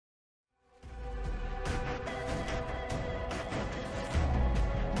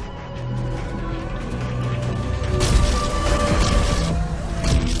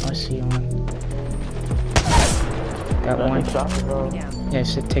Got one. Shots, bro. Yeah,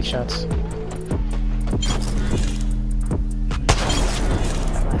 sit, take shots.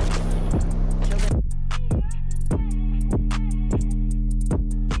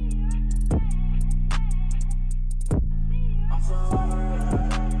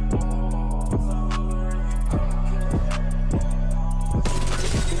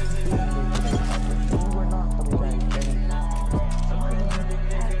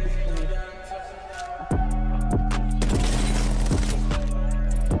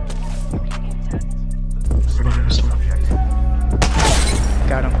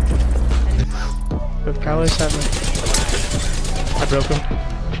 Got him. With Prowler's having. I broke him.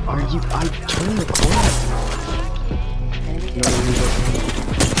 Are you? I turned the corner.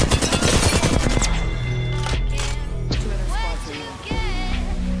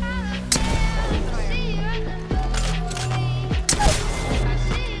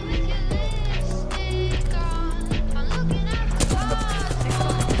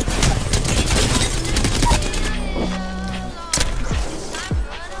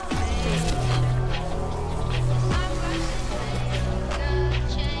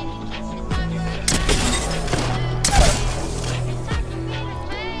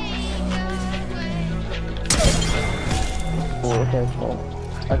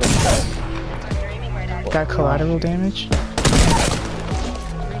 Got collateral damage.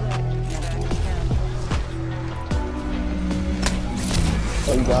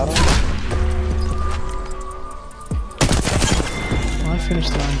 Oh, you got him? Oh, I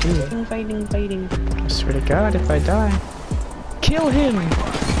finished the round, dude. Fighting. I swear to God, if I die. Kill him!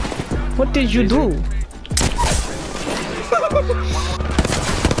 What did you do?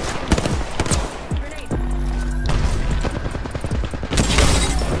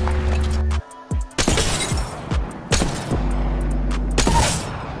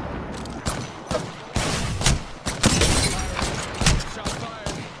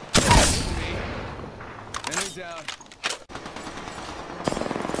 Down.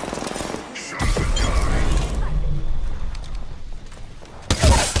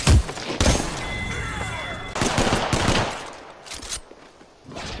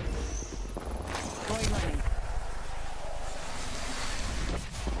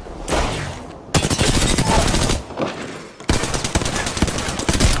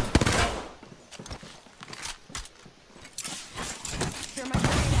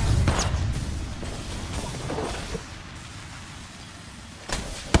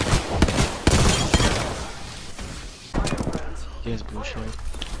 Yes, bullshit.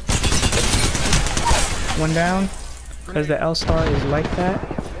 One down. Because the L-Star is like that.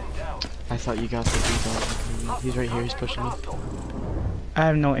 I thought you got the D-dog. He's right here, he's pushing me. I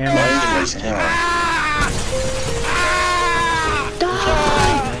have no ammo.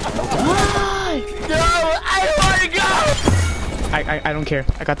 I don't care.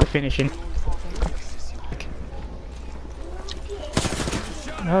 I got the finishing.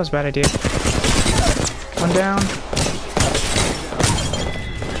 That was a bad idea. One down.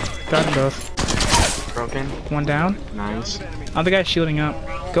 Got them both. Broken. One down. Nice. Other guy's shielding up.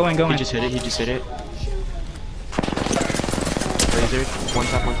 Go in. He just hit it, Lasered. One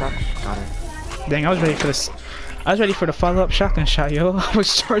tap. Got her. Dang, I was ready for this. I was ready for the follow-up shotgun shot, yo. I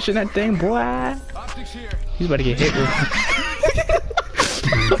was charging that thing, boy. He's about to get hit, bro.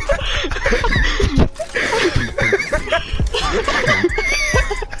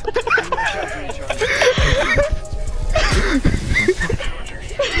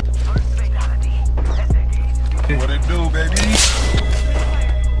 What it do, baby?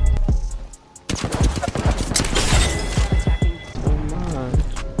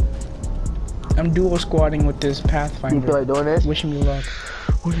 I'm dual squatting with this Pathfinder. You feel like doing this? Wishing me luck.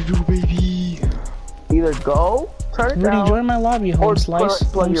 What it do, baby? Either go, turn it Rudy, down, join my lobby, home slice.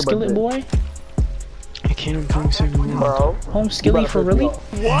 plug Home your skillet butt boy. I can't even come second. bro. Home skilly for really?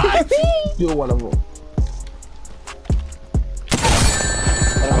 What? You're one of them.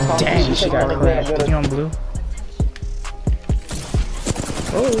 Dang, she got cracked. You on blue?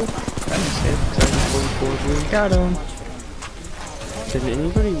 Oh, that makes it. Got him. Did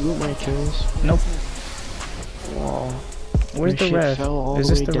anybody loot my kills? Nope. Wow. Where's the rev? Is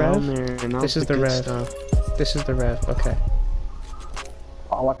this the rev? This is the rev. Stuff. This is the rev. Okay.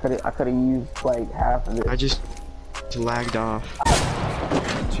 Oh, I could have used like half of it. I just lagged off.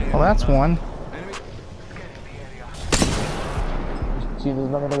 Well, that's one. See, there's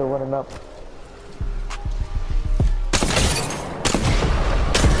another nigga running up.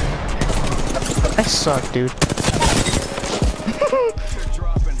 I suck, dude.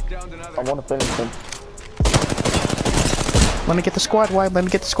 I want to finish him. Let me get the squad wipe. Let me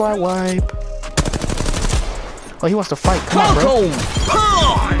get the squad wipe. Oh, he wants to fight. Come on, bro.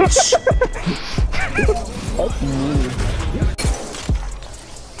 That's me.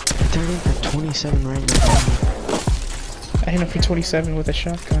 They're in for 27 right now. I hit him for 27 with a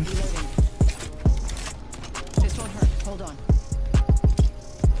shotgun. This won't hurt. Hold on.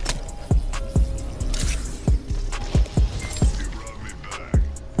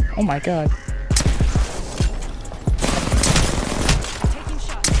 Oh my god. Taking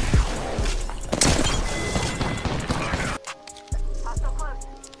shots.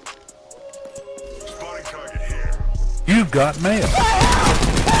 You got mail.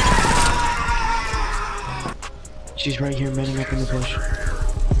 She's right here, manning up in the bush.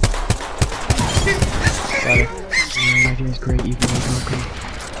 Got it. My game is great, even though broken.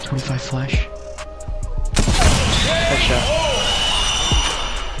 25 flash. Headshot.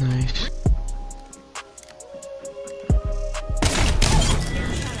 Nice.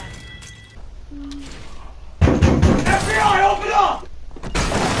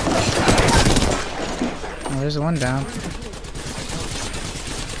 Oh, there's one down.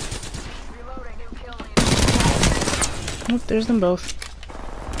 Oh, there's them both.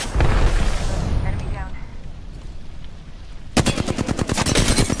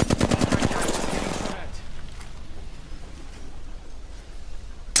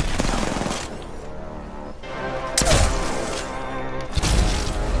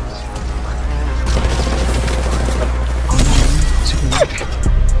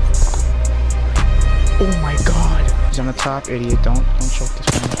 Oh my god. He's on the top, idiot. Don't choke this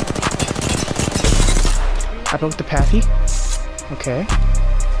one. I broke the pathy. Okay.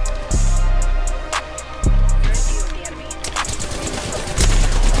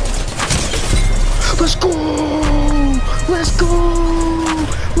 Let's go! Let's go!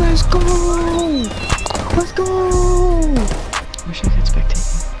 Let's go! Let's go! Wish I could spectate.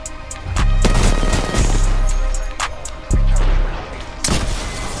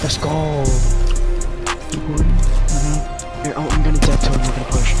 Let's go! Here, oh, I'm gonna death to him, we're gonna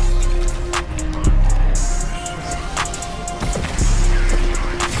push.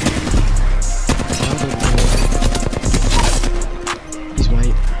 He's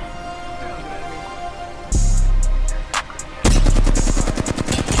white.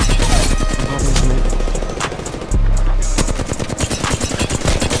 Goblin's white.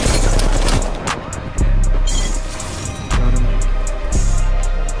 Got him.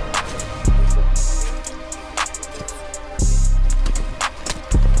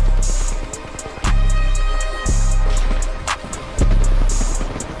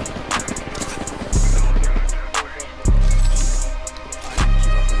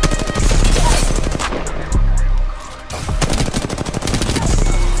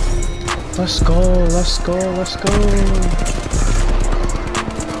 Let's go, let's go, let's go.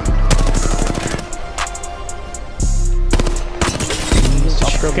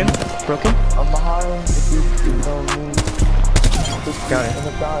 Broken, broken. I'm behind. If you don't move. Got In her,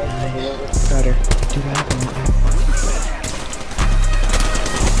 the guy. got her. Dude, what happened?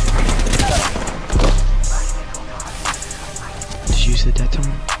 Did you use the death to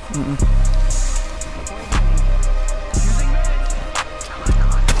him? Mm-mm.